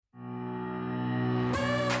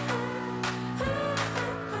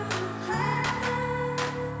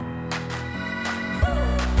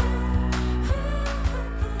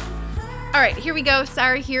right, here we go.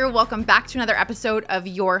 Sarah here. Welcome back to another episode of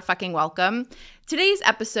You're Fucking Welcome. Today's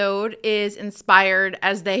episode is inspired,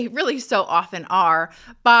 as they really so often are,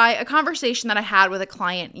 by a conversation that I had with a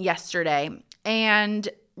client yesterday. And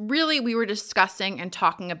really, we were discussing and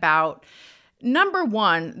talking about, number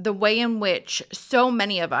one, the way in which so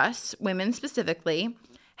many of us, women specifically,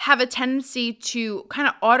 have a tendency to kind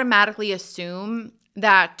of automatically assume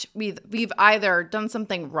that we've either done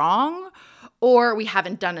something wrong or we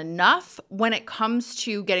haven't done enough when it comes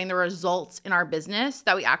to getting the results in our business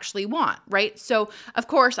that we actually want, right? So, of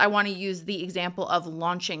course, I want to use the example of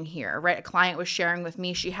launching here, right? A client was sharing with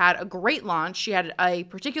me, she had a great launch. She had a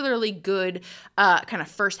particularly good kind of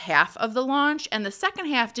first half of the launch, and the second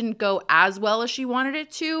half didn't go as well as she wanted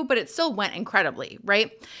it to, but it still went incredibly,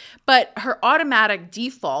 right? But her automatic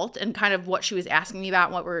default, and kind of what she was asking me about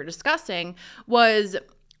and what we were discussing, was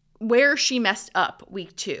where she messed up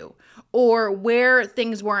week 2, or where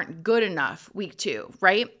things weren't good enough week 2,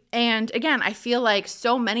 right? And again, I feel like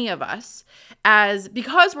so many of us,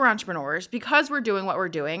 because we're entrepreneurs, because we're doing what we're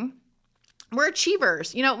doing, we're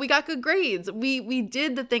achievers. You know, we got good grades. We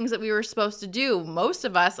did the things that we were supposed to do. Most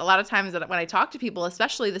of us, a lot of times when I talk to people,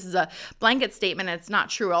 especially, this is a blanket statement, and it's not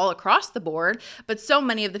true all across the board, but so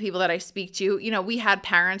many of the people that I speak to, you know, we had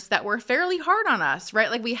parents that were fairly hard on us,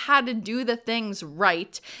 right? Like, we had to do the things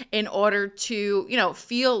right in order to, you know,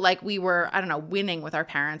 feel like we were, I don't know, winning with our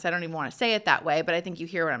parents. I don't even want to say it that way, but I think you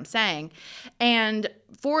hear what I'm saying. And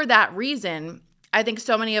for that reason, I think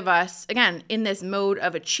so many of us, again, in this mode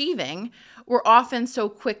of achieving, we're often so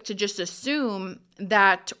quick to just assume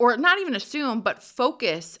that, or not even assume, but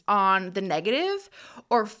focus on the negative,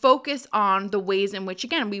 or focus on the ways in which,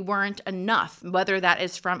 again, we weren't enough, whether that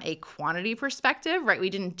is from a quantity perspective, right? We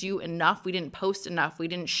didn't do enough, we didn't post enough, we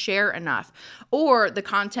didn't share enough, or the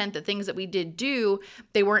content, the things that we did do,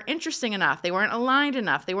 they weren't interesting enough, they weren't aligned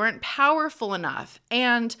enough, they weren't powerful enough.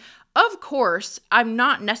 And of course, I'm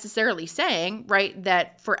not necessarily saying, right,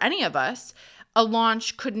 that for any of us, a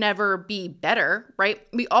launch could never be better, right?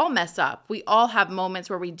 We all mess up. We all have moments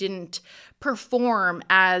where we didn't perform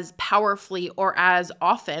as powerfully or as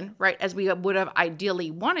often, right, as we would have ideally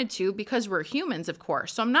wanted to, because we're humans, of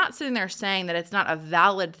course. So I'm not sitting there saying that it's not a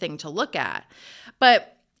valid thing to look at.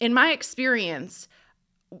 But in my experience,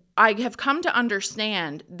 I have come to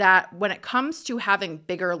understand that when it comes to having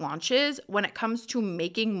bigger launches, when it comes to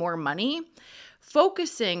making more money,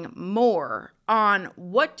 focusing more on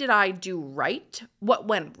what did I do right, what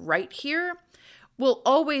went right here, will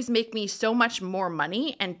always make me so much more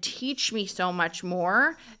money and teach me so much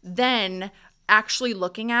more than actually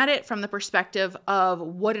looking at it from the perspective of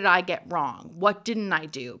what did I get wrong? What didn't I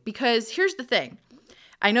do? Because here's the thing.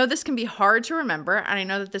 I know this can be hard to remember, and I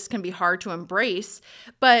know that this can be hard to embrace,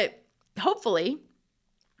 but hopefully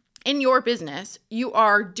in your business, you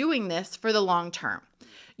are doing this for the long term.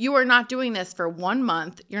 You are not doing this for 1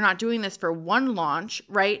 month. You're not doing this for one launch,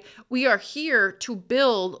 right? We are here to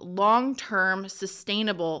build long-term,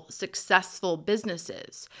 sustainable, successful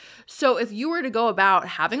businesses. So if you were to go about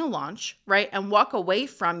having a launch, right, and walk away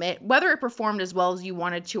from it, whether it performed as well as you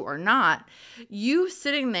wanted to or not, you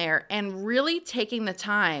sitting there and really taking the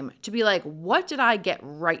time to be like, what did I get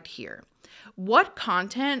right here? What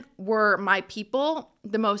content were my people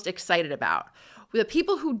the most excited about? The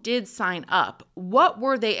people who did sign up, what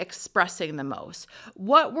were they expressing the most?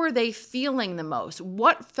 What were they feeling the most?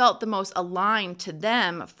 What felt the most aligned to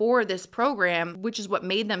them for this program, which is what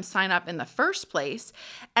made them sign up in the first place?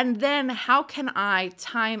 And then how can I,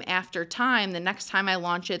 time after time, the next time I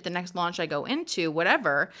launch it, the next launch I go into,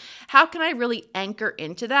 whatever, how can I really anchor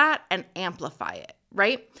into that and amplify it?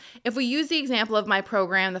 Right? If we use the example of my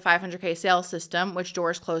program, the 500K sales system, which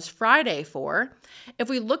doors close Friday for, if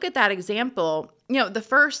we look at that example, you know, the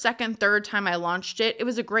first, second, third time I launched it, it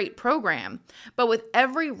was a great program. But with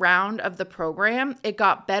every round of the program, it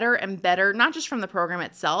got better and better, not just from the program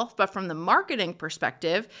itself, but from the marketing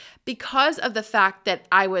perspective, because of the fact that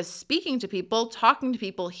I was speaking to people, talking to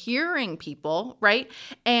people, hearing people, right?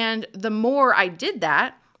 And the more I did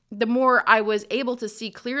that, the more I was able to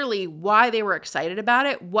see clearly why they were excited about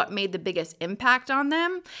it, what made the biggest impact on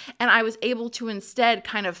them. And I was able to instead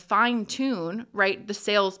kind of fine tune, right, the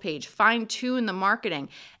sales page, fine tune the marketing,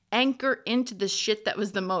 anchor into the shit that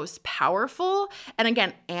was the most powerful, and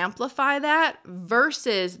again, amplify that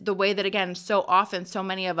versus the way that, again, so often, so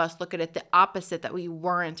many of us look at it the opposite, that we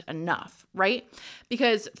weren't enough, right?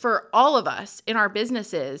 Because for all of us in our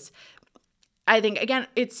businesses, I think, again,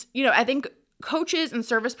 it's, you know, I think coaches and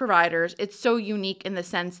service providers, it's so unique in the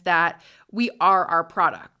sense that we are our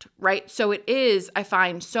product, right? So it is, I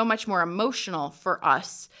find, so much more emotional for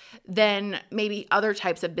us than maybe other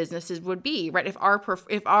types of businesses would be, right? If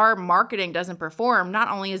our marketing doesn't perform, not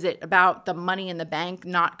only is it about the money in the bank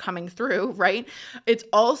not coming through, right? It's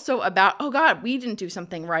also about, oh God, we didn't do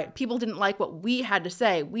something right. People didn't like what we had to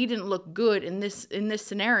say. We didn't look good in this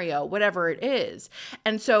scenario, whatever it is.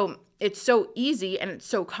 And so it's so easy and it's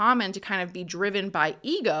so common to kind of be driven by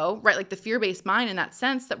ego, right? Like the fear-based mind in that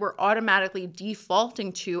sense that we're automatically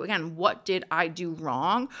defaulting to, again, what did I do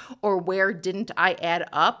wrong? Or where didn't I add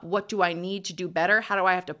up? What do I need to do better? How do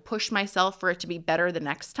I have to push myself for it to be better the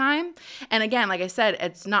next time? And again, like I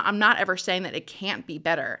said, I'm not ever saying that it can't be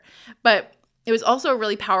better, but it was also a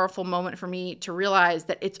really powerful moment for me to realize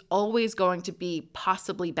that it's always going to be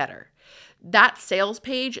possibly better. That sales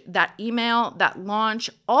page, that email, that launch,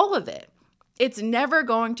 all of it, it's never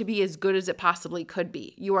going to be as good as it possibly could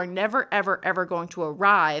be. You are never, ever, ever going to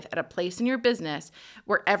arrive at a place in your business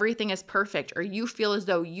where everything is perfect or you feel as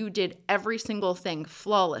though you did every single thing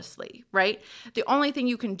flawlessly, right? The only thing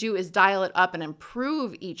you can do is dial it up and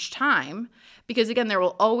improve each time because, again, there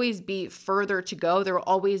will always be further to go. There will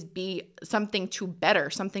always be something to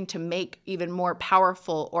better, something to make even more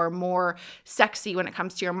powerful or more sexy when it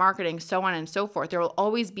comes to your marketing, so on and so forth. There will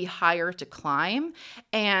always be higher to climb.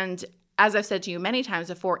 And as I've said to you many times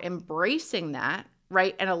before, embracing that,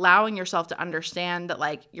 right, and allowing yourself to understand that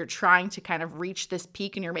like you're trying to kind of reach this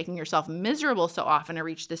peak and you're making yourself miserable so often to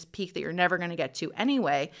reach this peak that you're never going to get to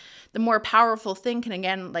anyway, the more powerful thing can,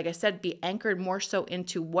 again, like I said, be anchored more so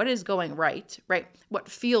into what is going right? What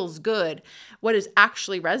feels good, what is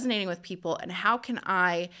actually resonating with people, and how can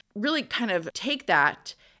I really kind of take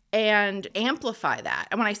that and amplify that?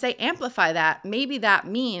 And when I say amplify that, maybe that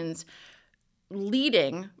means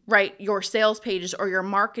leading, right, your sales pages or your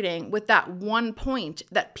marketing with that one point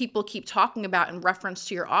that people keep talking about in reference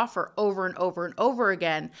to your offer over and over and over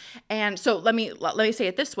again. And so let me say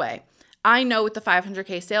it this way. I know with the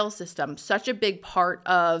 500K sales system, such a big part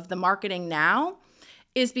of the marketing now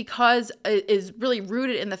is because it is really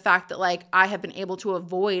rooted in the fact that like I have been able to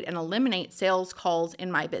avoid and eliminate sales calls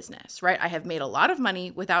in my business, right? I have made a lot of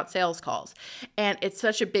money without sales calls. And it's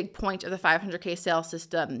such a big point of the 500K sales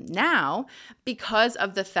system now because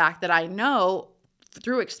of the fact that I know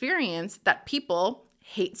through experience that people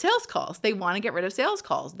hate sales calls. They want to get rid of sales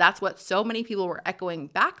calls. That's what so many people were echoing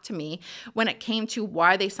back to me when it came to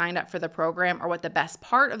why they signed up for the program or what the best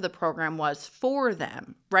part of the program was for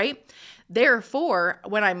them, right? Therefore,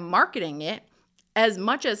 when I'm marketing it, as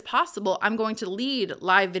much as possible, I'm going to lead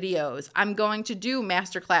live videos. I'm going to do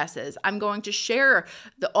masterclasses. I'm going to share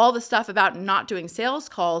all the stuff about not doing sales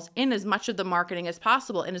calls in as much of the marketing as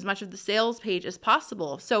possible, in as much of the sales page as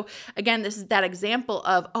possible. So again, this is that example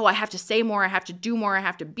of, oh, I have to say more, I have to do more, I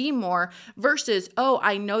have to be more, versus, oh,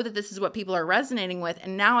 I know that this is what people are resonating with,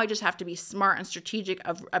 and now I just have to be smart and strategic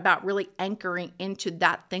about really anchoring into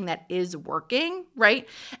that thing that is working, right?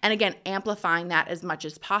 And again, amplifying that as much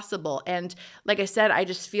as possible. And like I said, I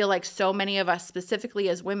just feel like so many of us, specifically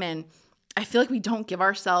as women, I feel like we don't give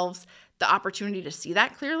ourselves the opportunity to see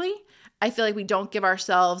that clearly. I feel like we don't give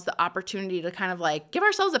ourselves the opportunity to kind of like give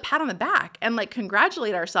ourselves a pat on the back and like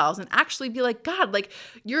congratulate ourselves and actually be like, God, like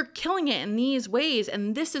you're killing it in these ways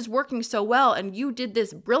and this is working so well and you did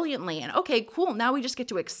this brilliantly. And okay, cool. Now we just get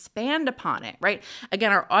to expand upon it, right?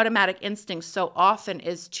 Again, our automatic instinct so often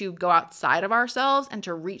is to go outside of ourselves and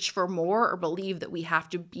to reach for more or believe that we have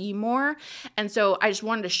to be more. And so I just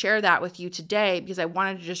wanted to share that with you today because I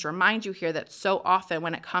wanted to just remind you here that so often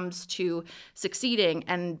when it comes to succeeding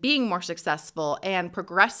and being more successful and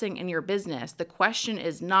progressing in your business, the question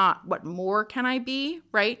is not what more can I be,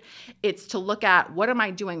 right? It's to look at what am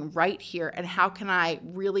I doing right here and how can I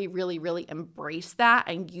really, really, really embrace that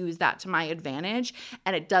and use that to my advantage.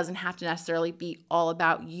 And it doesn't have to necessarily be all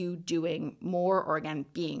about you doing more or again,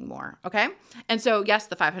 being more, okay? And so yes,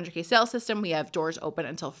 the 500K sales system, we have doors open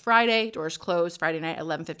until Friday, doors closed Friday night at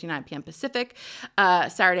 11:59 p.m. Pacific,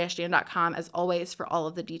 sarah-dan.com as always for all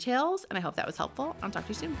of the details. And I hope that was helpful. I'll talk to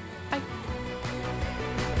you soon. Bye.